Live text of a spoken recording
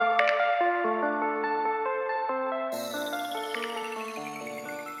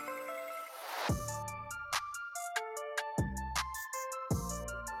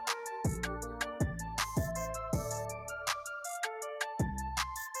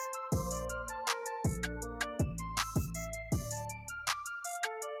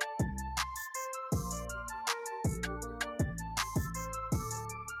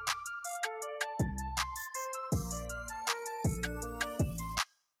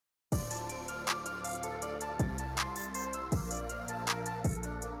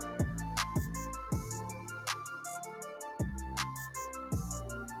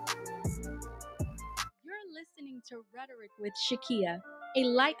Rhetoric with Shakia, a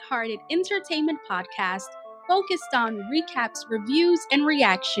lighthearted entertainment podcast focused on recaps, reviews, and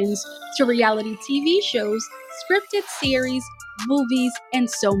reactions to reality TV shows, scripted series, movies, and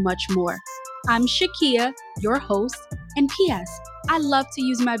so much more. I'm Shakia, your host, and P.S. I love to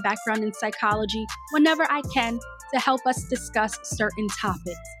use my background in psychology whenever I can to help us discuss certain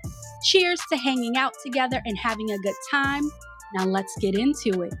topics. Cheers to hanging out together and having a good time. Now let's get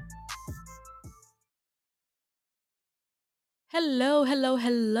into it.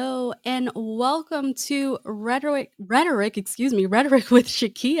 Hello, and welcome to Rhetoric with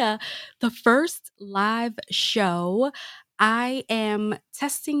Shakia, the first live show. I am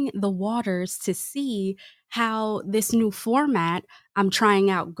testing the waters to see how this new format I'm trying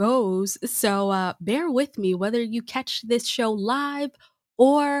out goes. So bear with me, whether you catch this show live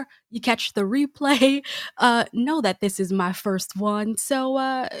or you catch the replay. Know that this is my first one. So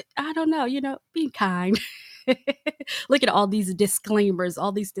I don't know, be kind. Look at all these disclaimers.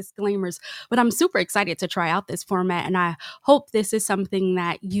 But I'm super excited to try out this format, and I hope this is something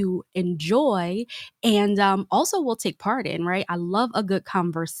that you enjoy and also will take part in, right? I love a good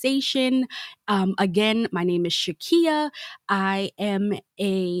conversation. Again, my name is Shakia. I'm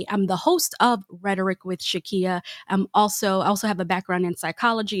the host of Rhetoric with Shakia. I also have a background in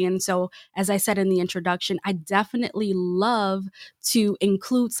psychology. And so, as I said in the introduction, I definitely love to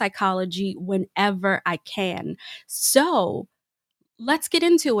include psychology whenever I can. So let's get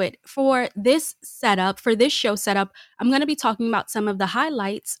into it. For this show setup, I'm going to be talking about some of the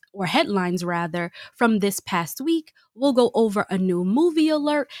highlights or headlines rather from this past week. We'll go over a new movie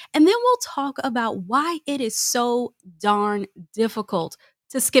alert, and then we'll talk about why it is so darn difficult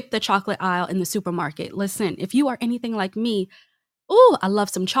to skip the chocolate aisle in the supermarket. Listen, if you are anything like me, oh, I love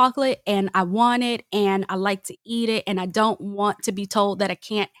some chocolate and I want it and I like to eat it and I don't want to be told that I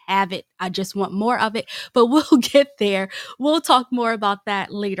can't have it. I just want more of it. But we'll get there. We'll talk more about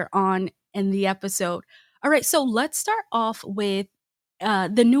that later on in the episode. All right, so let's start off with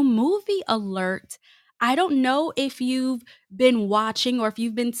the new movie alert. I don't know if you've been watching or if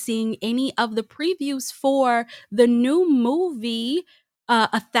you've been seeing any of the previews for the new movie,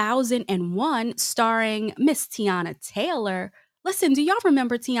 1001, starring Miss Tiana Taylor. Listen, do y'all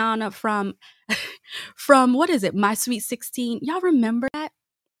remember Tiana from from what is it, My Sweet 16? Y'all remember that?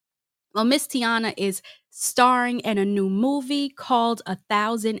 Well, Miss Tiana is starring in a new movie called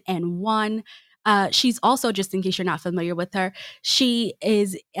 1001. She's also, just in case you're not familiar with her, she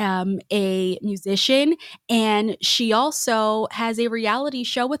is a musician and she also has a reality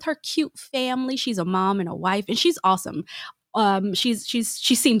show with her cute family. She's a mom and a wife, and she's awesome. She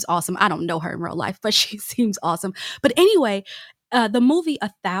seems awesome. I don't know her in real life, but she seems awesome. But anyway, the movie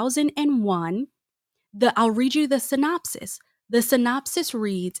 1001, I'll read you the synopsis. The synopsis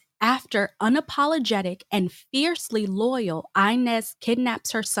reads, after unapologetic and fiercely loyal Inez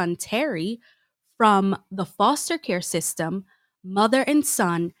kidnaps her son Terry from the foster care system, mother and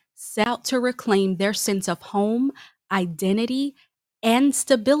son set out to reclaim their sense of home, identity, and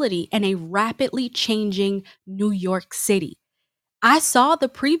stability in a rapidly changing New York City. I saw the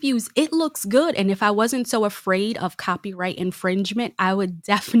previews. It looks good. And if I wasn't so afraid of copyright infringement, I would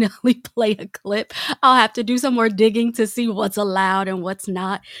definitely play a clip. I'll have to do some more digging to see what's allowed and what's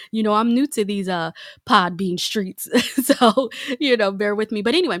not. I'm new to these Podbean streets. So, bear with me.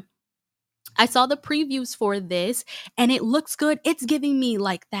 But anyway, I saw the previews for this and it looks good. It's giving me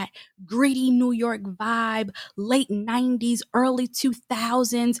like that gritty New York vibe, late 90s, early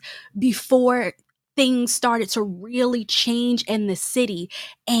 2000s, before things started to really change in the city.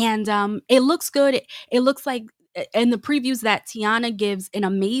 And it looks good. It looks like in the previews that Tiana gives an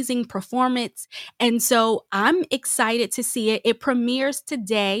amazing performance. And so I'm excited to see it. It premieres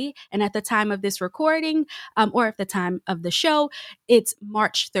today. And at the time of this recording, or at the time of the show, it's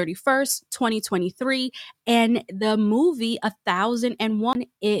March 31st, 2023, and the movie 1001,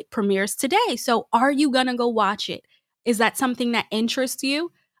 it premieres today. So are you going to go watch it? Is that something that interests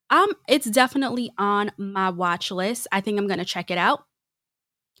you? It's definitely on my watch list. I think I'm going to check it out.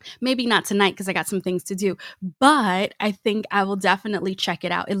 Maybe not tonight because I got some things to do, but I think I will definitely check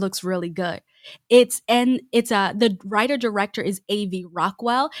it out. It looks really good. The writer director is A.V.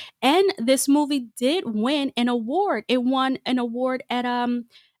 Rockwell, and this movie did win an award. It won an award at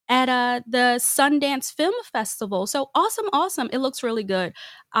the Sundance Film Festival. So awesome. It looks really good.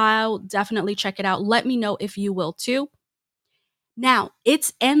 I'll definitely check it out. Let me know if you will too. Now,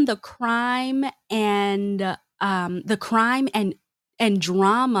 it's in the crime and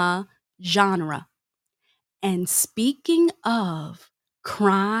drama genre. And speaking of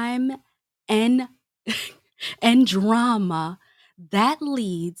crime and and drama, that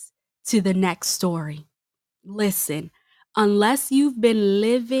leads to the next story. Listen, unless you've been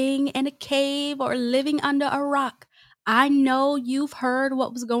living in a cave or living under a rock, I know you've heard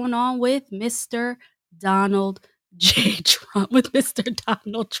what was going on with Mr. Donald J. Trump, with Mr.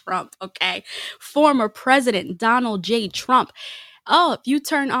 Donald Trump, okay? Former President Donald J. Trump. Oh,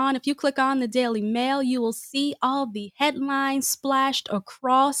 if you click on the Daily Mail, you will see all the headlines splashed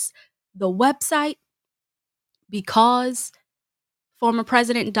across the website because former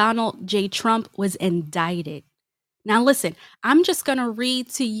President Donald J. Trump was indicted. Now, listen, I'm just going to read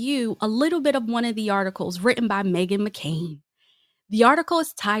to you a little bit of one of the articles written by Meghan McCain. The article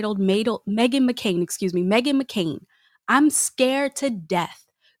is titled Meghan McCain, I'm scared to death.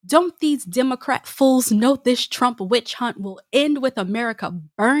 Don't these Democrat fools know this Trump witch hunt will end with America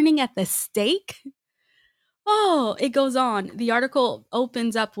burning at the stake? Oh, it goes on. The article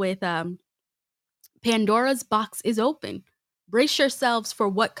opens up with Pandora's box is open. Brace yourselves for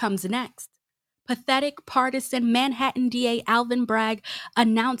what comes next. Pathetic partisan Manhattan DA Alvin Bragg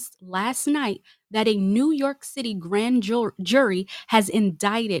announced last night that a New York City grand jury has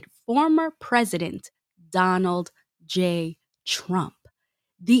indicted former President Donald J. Trump.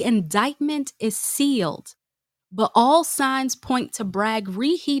 The indictment is sealed, but all signs point to Bragg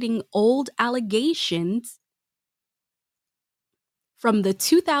reheating old allegations from the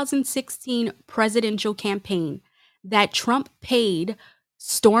 2016 presidential campaign that Trump paid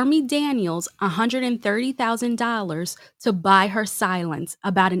Stormy Daniels $130,000 to buy her silence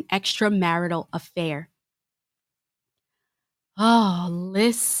about an extramarital affair. Oh,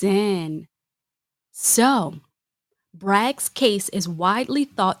 listen. So, Bragg's case is widely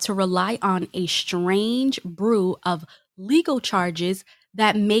thought to rely on a strange brew of legal charges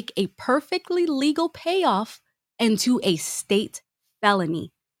that make a perfectly legal payoff into a state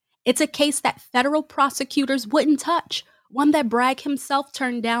felony. It's a case that federal prosecutors wouldn't touch, one that Bragg himself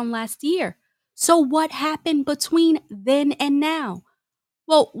turned down last year. So, what happened between then and now?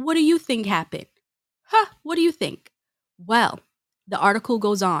 Well, what do you think happened? What do you think? Well, the article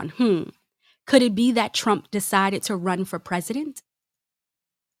goes on. Could it be that Trump decided to run for president?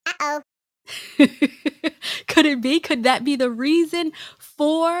 Uh-oh. Could it be? Could that be the reason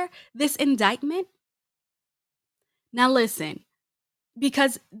for this indictment? Now, listen,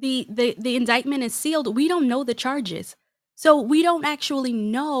 because the indictment is sealed, we don't know the charges. So we don't actually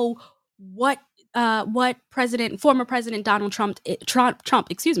know what former President Donald Trump,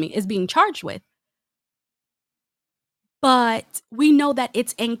 is being charged with. But we know that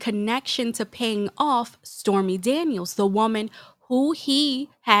it's in connection to paying off Stormy Daniels, the woman who he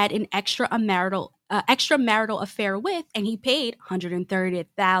had an extramarital affair with, and he paid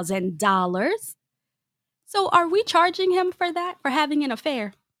 $130,000. So are we charging him for that, for having an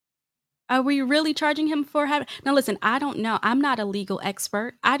affair? Are we really charging him for having? Now, listen, I don't know. I'm not a legal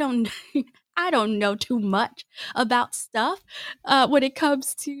expert. I don't. I don't know too much about stuff when it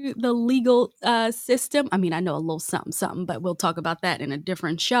comes to the legal system. I mean, I know a little something, but we'll talk about that in a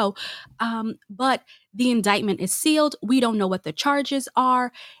different show. But the indictment is sealed. We don't know what the charges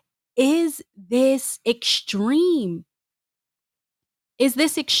are. Is this extreme? Is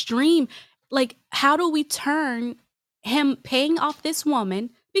this extreme? Like, how do we turn him paying off this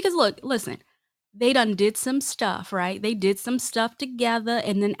woman? Because look, listen, they done did some stuff, right? They did some stuff together.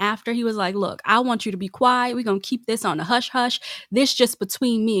 And then after he was like, look, I want you to be quiet. We're going to keep this on a hush hush. This just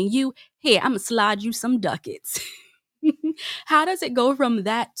between me and you. Here, I'm going to slide you some ducats. How does it go from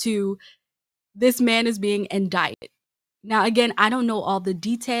that to this man is being indicted? Now, again, I don't know all the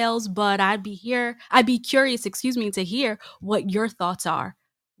details, but I'd be curious, to hear what your thoughts are.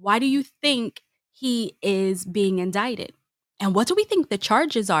 Why do you think he is being indicted? And what do we think the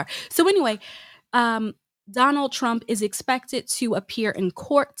charges are? So anyway, Donald Trump is expected to appear in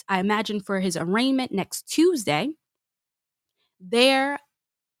court, I imagine, for his arraignment next Tuesday. There,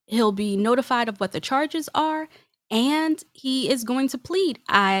 he'll be notified of what the charges are, and he is going to plead.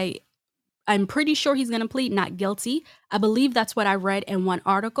 I'm pretty sure he's going to plead not guilty. I believe that's what I read in one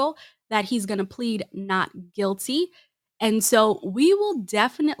article, that he's going to plead not guilty. And so we will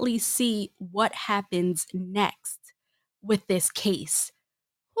definitely see what happens next with this case.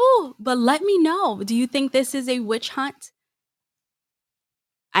 Ooh, but let me know. Do you think this is a witch hunt?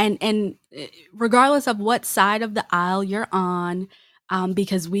 And regardless of what side of the aisle you're on,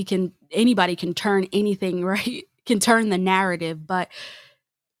 because anybody can turn anything, right? Can turn the narrative, but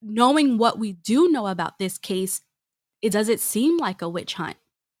knowing what we do know about this case, does it seem like a witch hunt?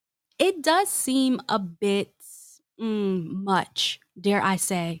 It does seem a bit much, dare I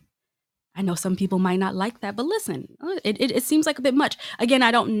say. I know some people might not like that, but listen, it seems like a bit much. Again,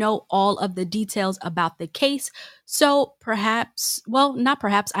 I don't know all of the details about the case. So perhaps, well, not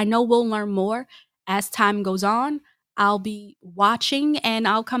perhaps, I know we'll learn more as time goes on, I'll be watching and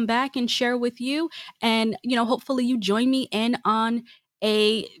I'll come back and share with you. And, hopefully you join me in on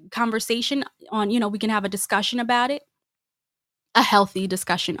a conversation on, we can have a discussion about it, a healthy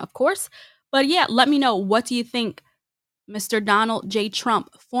discussion, of course. But yeah, let me know, what do you think Mr. Donald J.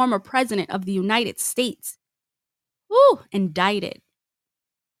 Trump, former president of the United States, indicted?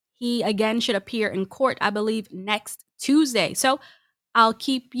 He again should appear in court, I believe, next Tuesday. So I'll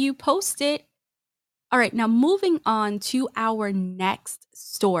keep you posted. All right, now moving on to our next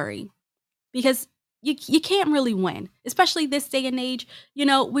story, because you can't really win, especially this day and age.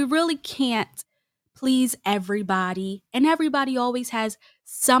 We really can't please everybody, and everybody always has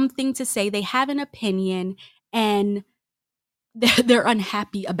something to say. They have an opinion, and they're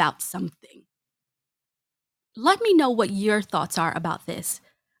unhappy about something. Let me know what your thoughts are about this.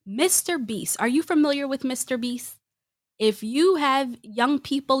 Mr. Beast, are you familiar with Mr. Beast? If you have young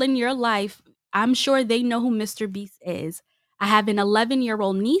people in your life, I'm sure they know who Mr. Beast is. I have an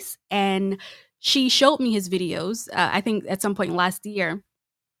 11-year-old niece, and she showed me his videos, I think at some point last year.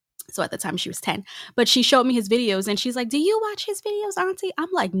 So at the time she was 10, but she showed me his videos and she's like, "Do you watch his videos, Auntie?" I'm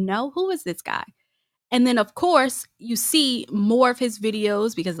like, "No, who is this guy?" And then, of course, you see more of his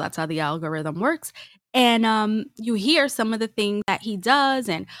videos because that's how the algorithm works. And you hear some of the things that he does,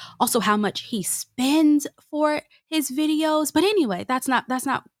 and also how much he spends for his videos. But anyway, that's not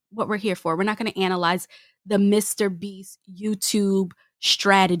what we're here for. We're not going to analyze the Mr. Beast YouTube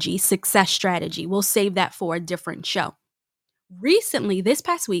strategy, success strategy. We'll save that for a different show. Recently, this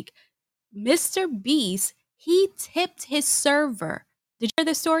past week, Mr. Beast, he tipped his server. Did you hear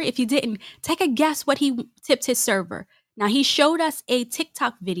this story? If you didn't, take a guess what he tipped his server. Now, he showed us a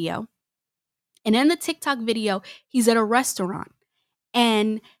TikTok video. And in the TikTok video, he's at a restaurant.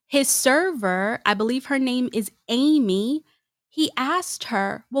 And his server, I believe her name is Amy, he asked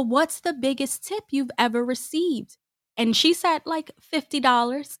her, "Well, what's the biggest tip you've ever received?" And she said, like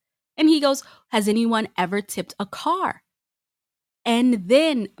 $50. And he goes, "Has anyone ever tipped a car?" And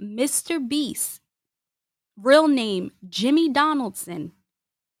then Mr. Beast, real name Jimmy Donaldson,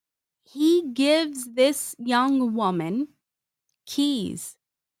 he gives this young woman keys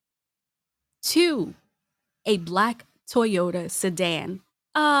to a black Toyota sedan.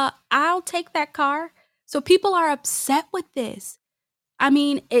 I'll take that car. So people are upset with this. I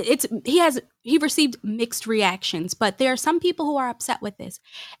mean, he received mixed reactions, but there are some people who are upset with this.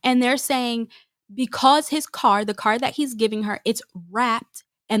 And they're saying because his car, the car that he's giving her, it's wrapped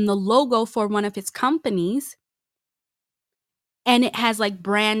and the logo for one of his companies, and it has like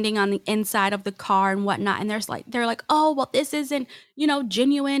branding on the inside of the car and whatnot. And they're like, "Oh, well, this isn't,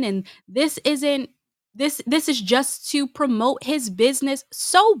 genuine, and this is just to promote his business."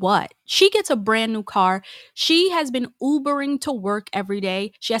 So what? She gets a brand new car. She has been Ubering to work every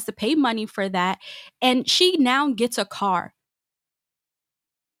day. She has to pay money for that. And she now gets a car.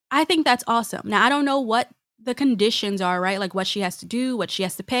 I think that's awesome. Now, I don't know what the conditions are, right? Like what she has to do, what she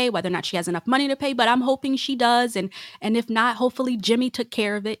has to pay, whether or not she has enough money to pay, but I'm hoping she does. And if not, hopefully Jimmy took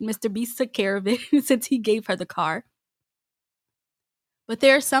care of it. Mr. Beast took care of it since he gave her the car. But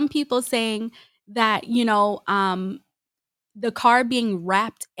there are some people saying that, the car being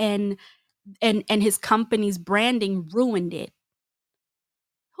wrapped and his company's branding ruined it.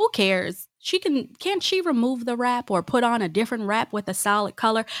 Who cares? Can't she remove the wrap or put on a different wrap with a solid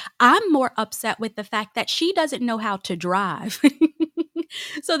color? I'm more upset with the fact that she doesn't know how to drive.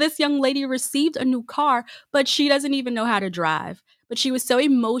 So this young lady received a new car, but she doesn't even know how to drive. But she was so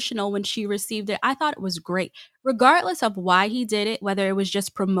emotional when she received it. I thought it was great. Regardless of why he did it, whether it was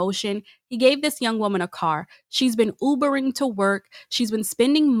just promotion, he gave this young woman a car. She's been Ubering to work. She's been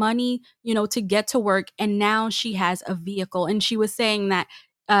spending money, to get to work. And now she has a vehicle. And she was saying that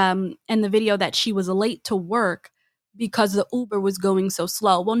in the video that she was late to work because the Uber was going so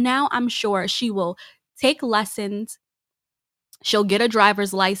slow. Well, now I'm sure she will take lessons, she'll get a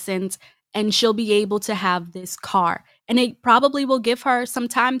driver's license, and she'll be able to have this car. And it probably will give her some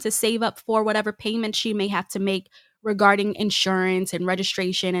time to save up for whatever payment she may have to make regarding insurance and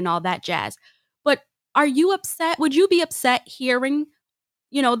registration and all that jazz. But are you upset? Would you be upset hearing,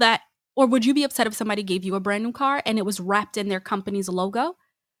 that, or would you be upset if somebody gave you a brand new car and it was wrapped in their company's logo?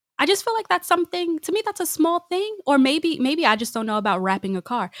 I just feel like that's something, to me, that's a small thing. Or maybe I just don't know about wrapping a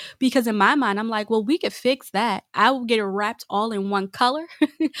car, because in my mind I'm like, well, we could fix that. I will get it wrapped all in one color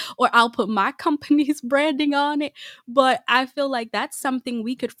or I'll put my company's branding on it. But I feel like that's something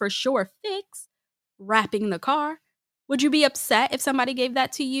we could for sure fix, wrapping the car. Would you be upset if somebody gave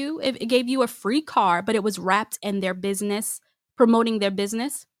that to you? If it gave you a free car, but it was wrapped in their business, promoting their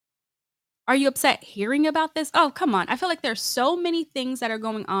business? Are you upset hearing about this? Oh, come on. I feel like there's so many things that are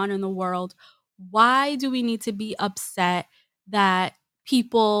going on in the world. Why do we need to be upset that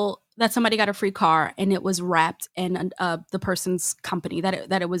that somebody got a free car and it was wrapped in the person's company, that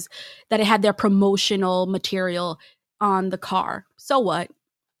it had their promotional material on the car? So what?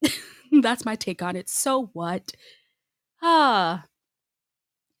 That's my take on it. So what? Ah,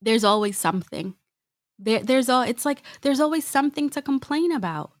 there's always something. It's like there's always something to complain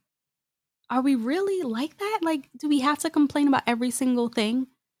about. Are we really like that? Like, do we have to complain about every single thing?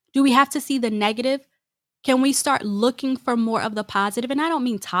 Do we have to see the negative? Can we start looking for more of the positive? And I don't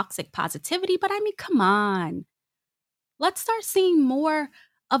mean toxic positivity, but I mean, come on. Let's start seeing more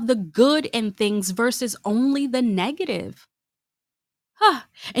of the good in things versus only the negative. Huh.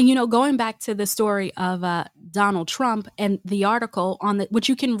 And going back to the story of Donald Trump and the article which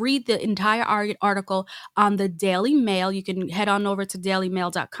you can read the entire article on the Daily Mail. You can head on over to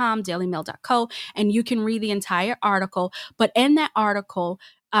dailymail.com, dailymail.co, and you can read the entire article. But in that article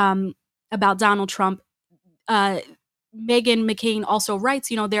about Donald Trump, uh, Meghan McCain also writes,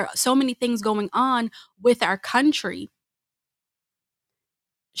 there are so many things going on with our country.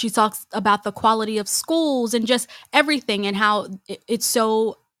 She talks about the quality of schools and just everything, and how it's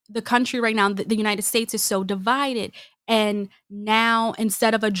so, the country right now, the United States, is so divided. And now,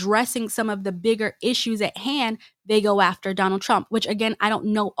 instead of addressing some of the bigger issues at hand, they go after Donald Trump, which, again, I don't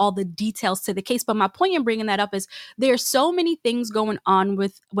know all the details to the case. But my point in bringing that up is there are so many things going on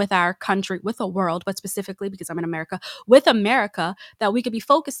with our country, with the world, but specifically because I'm in America, with America, that we could be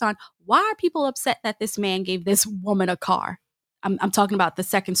focused on. Why are people upset that this man gave this woman a car? I'm talking about the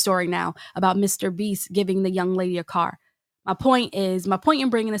second story now about Mr. Beast giving the young lady a car. My point in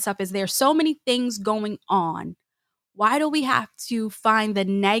bringing this up is there's so many things going on. Why do we have to find the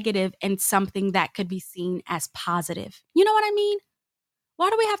negative in something that could be seen as positive? You know what I mean?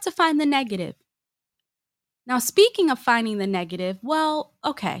 Why do we have to find the negative? Now, speaking of finding the negative, well,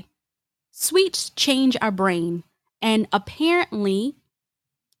 okay. Sweets change our brain, and apparently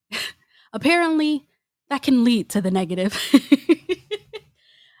that can lead to the negative.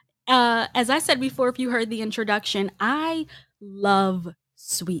 As I said before, if you heard the introduction, I love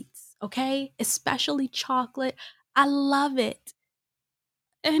sweets, okay? Especially chocolate. I love it.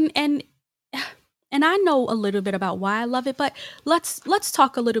 And and I know a little bit about why I love it, but let's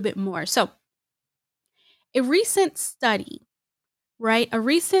talk a little bit more. So, a recent study, right? A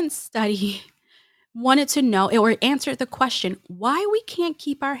recent study wanted to know or answered the question, why we can't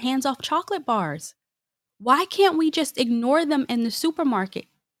keep our hands off chocolate bars? Why can't we just ignore them in the supermarket?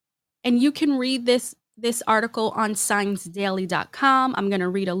 And you can read this article on ScienceDaily.com. I'm going to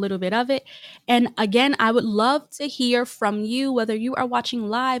read a little bit of it. And again, I would love to hear from you, whether you are watching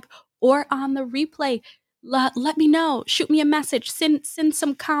live or on the replay. Let me know. Shoot me a message. Send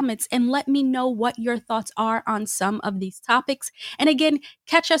some comments and let me know what your thoughts are on some of these topics. And again,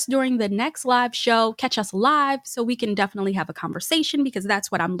 catch us during the next live show. Catch us live so we can definitely have a conversation, because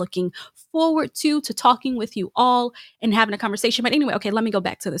that's what I'm looking forward to talking with you all and having a conversation. But anyway, okay, let me go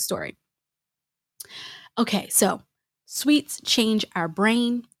back to the story. Okay, so sweets change our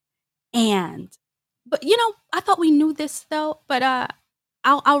brain, but I thought we knew this though. But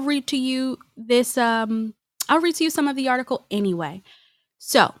I'll read to you this. I'll read to you some of the article anyway.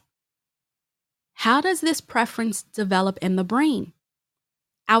 So, how does this preference develop in the brain?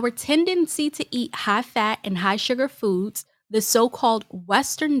 Our tendency to eat high fat and high sugar foods, the so-called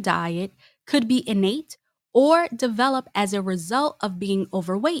Western diet, could be innate or develop as a result of being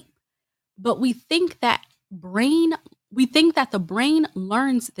overweight. But we think that the brain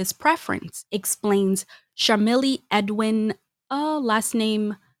learns this preference, explains Sharmili Edwin, last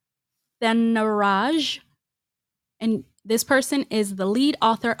name Thanaraj, and this person is the lead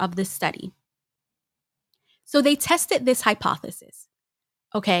author of this study. So they tested this hypothesis.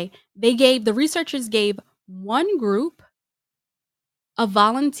 Okay, the researchers gave one group of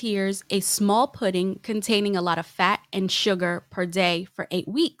volunteers a small pudding containing a lot of fat and sugar per day for 8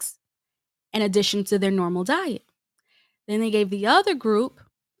 weeks, in addition to their normal diet. Then they gave the other group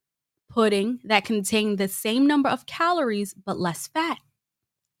pudding that contained the same number of calories but less fat.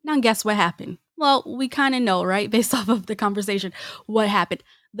 Now, guess what happened? Well, we kind of know, right? Based off of the conversation, what happened.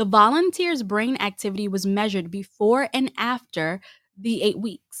 The volunteers' brain activity was measured before and after the 8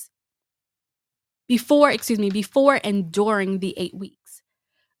 weeks. Before and during the 8 weeks.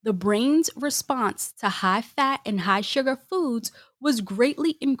 The brain's response to high fat and high sugar foods was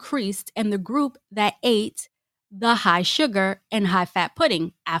greatly increased in the group that ate the high sugar and high fat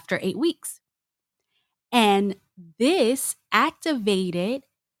pudding after 8 weeks. And this activated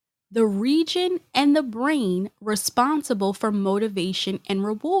the region in the brain responsible for motivation and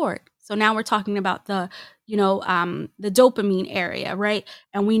reward. So now we're talking about the the dopamine area, right?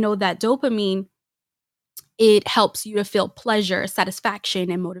 And we know that dopamine, it helps you to feel pleasure,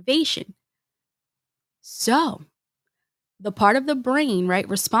 satisfaction, and motivation. So, the part of the brain, right,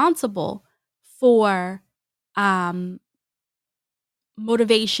 responsible for um,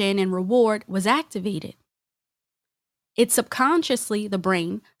 motivation and reward was activated. The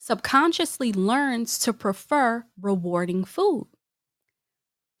brain subconsciously learns to prefer rewarding food.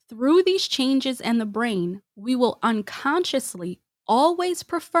 Through these changes in the brain, we will unconsciously always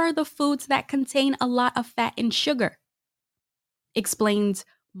prefer the foods that contain a lot of fat and sugar, explains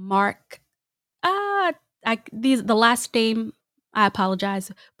Mark. The last name, I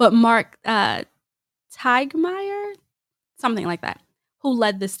apologize, but Mark Teigmeier, something like that, who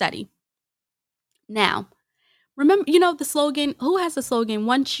led the study. Now, remember, the slogan, who has the slogan,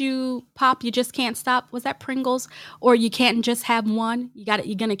 once you pop, you just can't stop? Was that Pringles? Or you can't just have one, you're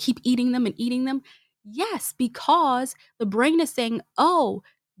going to keep eating them and eating them? Yes, because the brain is saying, oh,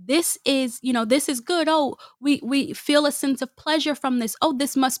 this is good. Oh, we feel a sense of pleasure from this. Oh,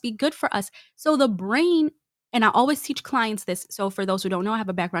 this must be good for us. So the brain, and I always teach clients this. So for those who don't know, I have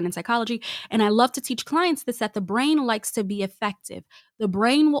a background in psychology, and I love to teach clients this, that the brain likes to be effective. The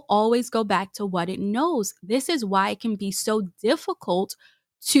brain will always go back to what it knows. This is why it can be so difficult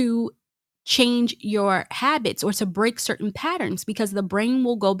to change your habits or to break certain patterns, because the brain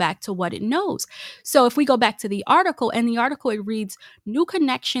will go back to what it knows. So if we go back to the article, and the article, it reads, new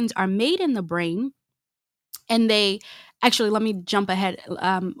connections are made in the brain. And they actually, let me jump ahead,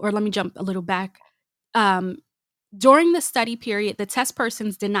 or let me jump a little back. Um, During the study period, the test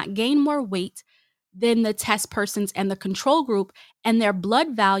persons did not gain more weight than the test persons and the control group, and their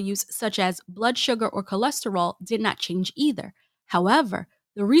blood values, such as blood sugar or cholesterol, did not change either. However,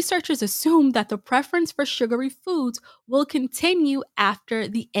 the researchers assumed that the preference for sugary foods will continue after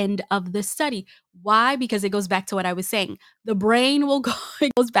the end of the study. Why? Because it goes back to what I was saying. The brain will go,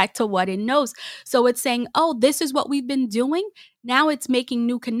 it goes back to what it knows. So it's saying, oh, this is what we've been doing. Now it's making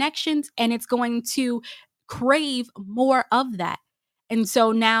new connections, and it's going to crave more of that. And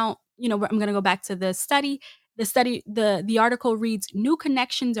so now, I'm going to go back to the study. The article reads, new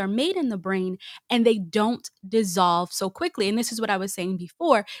connections are made in the brain, and they don't dissolve so quickly. And this is what I was saying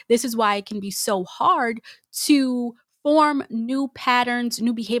before. This is why it can be so hard to form new patterns,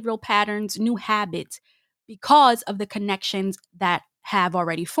 new behavioral patterns, new habits, because of the connections that have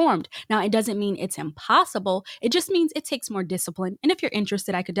already formed. Now, it doesn't mean it's impossible. It just means it takes more discipline. And if you're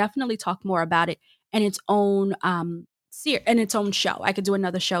interested, I could definitely talk more about it in its own in its own show. I could do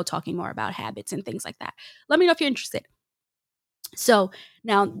another show talking more about habits and things like that. Let me know if you're interested. So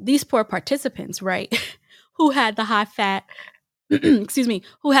now these poor participants, right, who had the high fat, excuse me,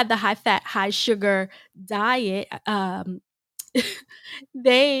 who had the high fat, high sugar diet,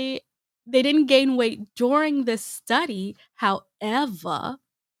 they they didn't gain weight during this study. However,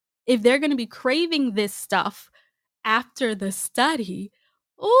 if they're going to be craving this stuff after the study,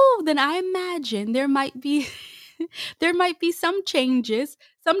 oh, then I imagine there might be there might be some changes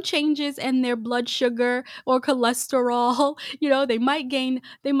in their blood sugar or cholesterol. They might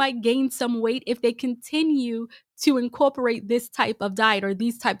gain some weight if they continue to incorporate this type of diet or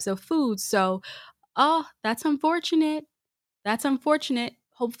these types of foods. So, oh, that's unfortunate. That's unfortunate.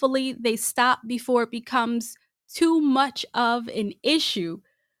 Hopefully, they stop before it becomes too much of an issue.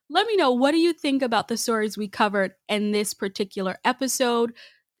 Let me know, what do you think about the stories we covered in this particular episode?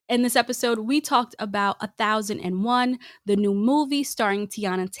 In this episode, we talked about 1001, the new movie starring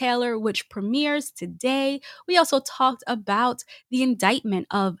Tiana Taylor, which premieres today. We also talked about the indictment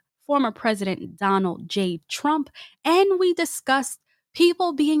of former President Donald J. Trump, and we discussed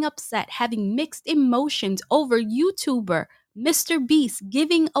people being upset, having mixed emotions over YouTuber Mr. Beast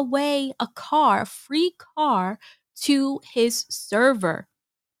giving away a free car to his server.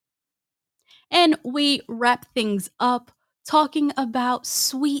 And we wrap things up talking about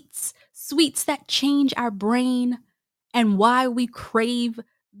sweets that change our brain, and why we crave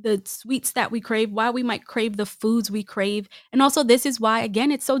the sweets that we crave, why we might crave the foods we crave. And also, this is why,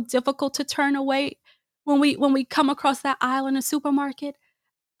 again, it's so difficult to turn away when we come across that aisle in a supermarket.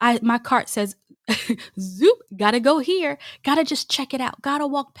 My cart says, zoop, gotta go here, gotta just check it out, gotta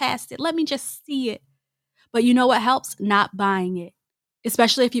walk past it, let me just see it. But you know what helps? Not buying it.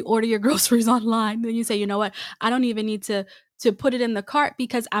 Especially if you order your groceries online, then you say, "You know what? I don't even need to put it in the cart,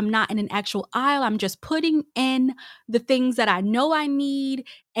 because I'm not in an actual aisle. I'm just putting in the things that I know I need,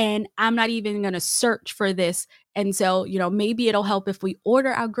 and I'm not even going to search for this." And so, maybe it'll help if we order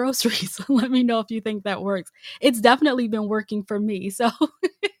our groceries. Let me know if you think that works. It's definitely been working for me. So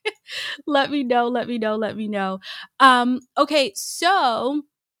let me know. Okay, so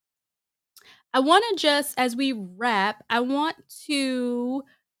I want to just, as we wrap, I want to,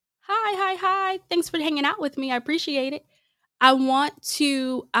 hi. Thanks for hanging out with me. I appreciate it. I want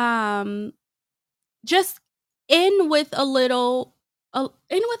to just end with a little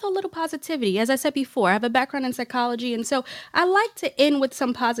positivity. As I said before, I have a background in psychology, and so I like to end with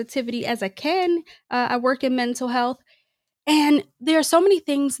some positivity as I can. I work in mental health, and there are so many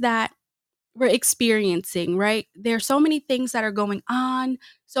things that we're experiencing, right? There are so many things that are going on,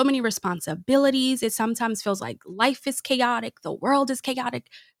 so many responsibilities. It sometimes feels like life is chaotic, the world is chaotic,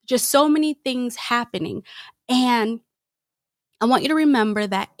 just so many things happening. And I want you to remember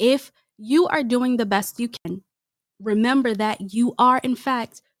that if you are doing the best you can, remember that you are, in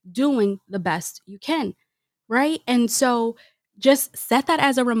fact, doing the best you can, right? And so just set that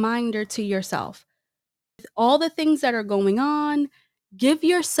as a reminder to yourself. All the things that are going on, give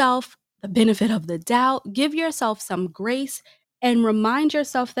yourself the benefit of the doubt, give yourself some grace, and remind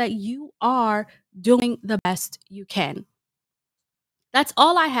yourself that you are doing the best you can. That's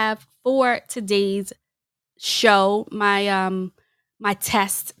all I have for today's show, my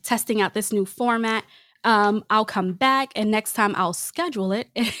testing out this new format. I'll come back and next time I'll schedule it.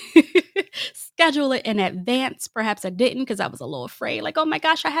 Schedule it in advance. Perhaps I didn't because I was a little afraid. Like, oh my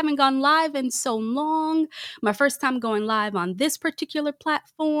gosh, I haven't gone live in so long. My first time going live on this particular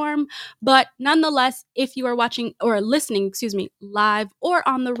platform. But nonetheless, if you are watching or listening, live or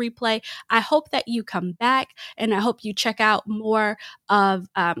on the replay, I hope that you come back and I hope you check out more of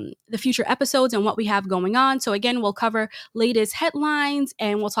the future episodes and what we have going on. So again, we'll cover latest headlines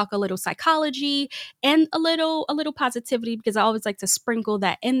and we'll talk a little psychology and a little positivity because I always like to sprinkle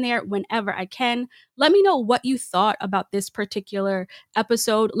that in there whenever I can. Let me know what you thought about this particular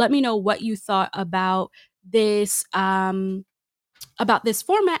episode. Let me know what you thought about this format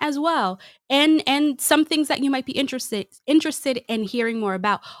as well, and some things that you might be interested in hearing more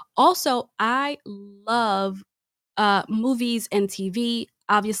about. Also, I love movies and TV.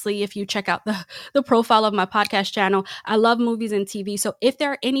 Obviously, if you check out the profile of my podcast channel, I love movies and TV. So if there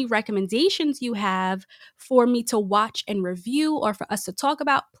are any recommendations you have for me to watch and review or for us to talk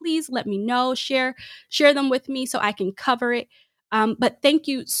about, please let me know. Share them with me so I can cover it. But thank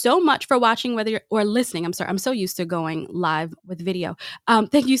you so much for watching, whether you're or listening. I'm sorry, I'm so used to going live with video.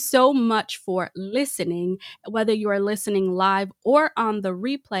 Thank you so much for listening, whether you are listening live or on the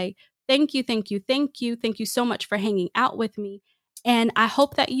replay. Thank you, thank you, thank you. Thank you so much for hanging out with me. And I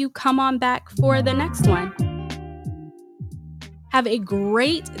hope that you come on back for the next one. Have a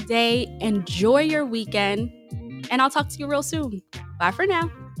great day. Enjoy your weekend. And I'll talk to you real soon. Bye for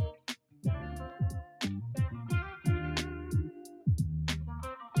now.